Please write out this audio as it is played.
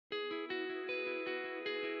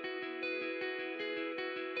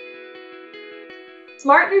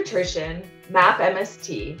Smart Nutrition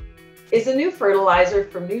MAP+MST is a new fertilizer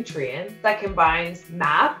from Nutrien that combines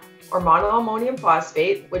MAP, or monoammonium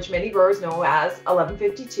phosphate, which many growers know as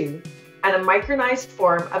 1152, and a micronized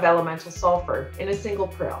form of elemental sulfur in a single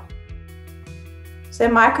prill. So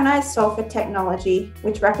Micronized Sulfur technology,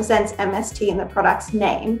 which represents MST in the product's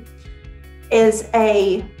name, is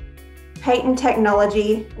a patent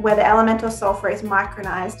technology where the elemental sulfur is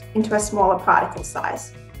micronized into a smaller particle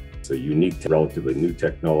size. It's a unique, relatively new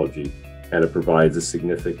technology, and it provides a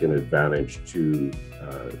significant advantage to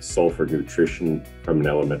sulfur nutrition from an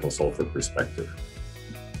elemental sulfur perspective.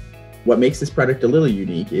 What makes this product a little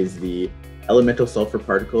unique is the elemental sulfur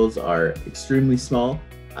particles are extremely small.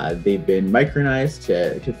 They've been micronized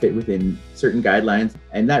to fit within certain guidelines,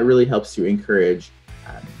 and that really helps to encourage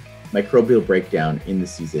microbial breakdown in the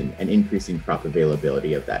season and increasing crop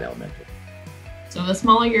availability of that elemental. So the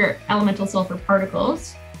smaller your elemental sulfur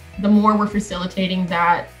particles, the more we're facilitating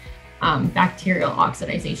that bacterial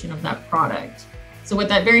oxidation of that product. So with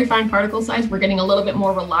that very fine particle size, we're getting a little bit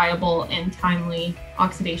more reliable and timely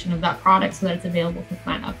oxidation of that product so that it's available for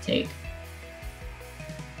plant uptake.